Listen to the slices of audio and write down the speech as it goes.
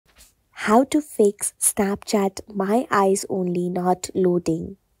How to fix Snapchat My Eyes Only not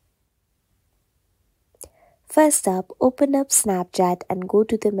loading. First up, open up Snapchat and go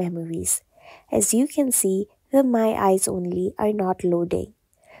to the memories. As you can see, the My Eyes Only are not loading.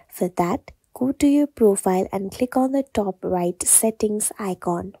 For that, go to your profile and click on the top right settings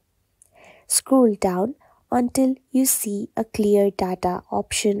icon. Scroll down until you see a clear data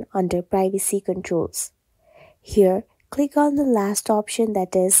option under privacy controls. Here, click on the last option,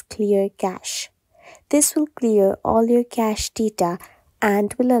 that is clear cache. This will clear all your cache data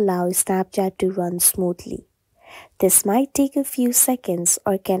and will allow Snapchat to run smoothly. This might take a few seconds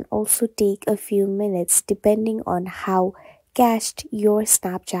or can also take a few minutes depending on how cached your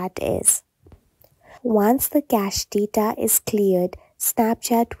Snapchat is. Once the cache data is cleared,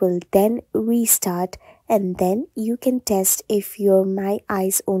 Snapchat will then restart and then you can test if your My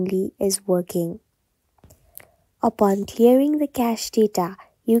Eyes Only is working. Upon clearing the cache data,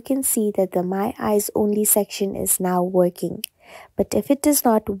 you can see that the My Eyes Only section is now working. But if it does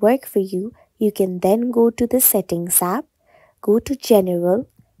not work for you, you can then go to the Settings app, go to General,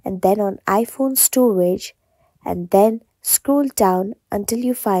 and then on iPhone Storage, and then scroll down until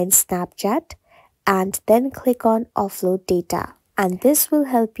you find Snapchat, and then click on Offload Data. And this will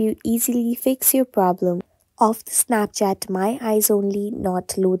help you easily fix your problem of the Snapchat My Eyes Only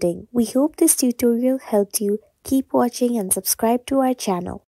not loading. We hope this tutorial helped you. Keep watching and subscribe to our channel.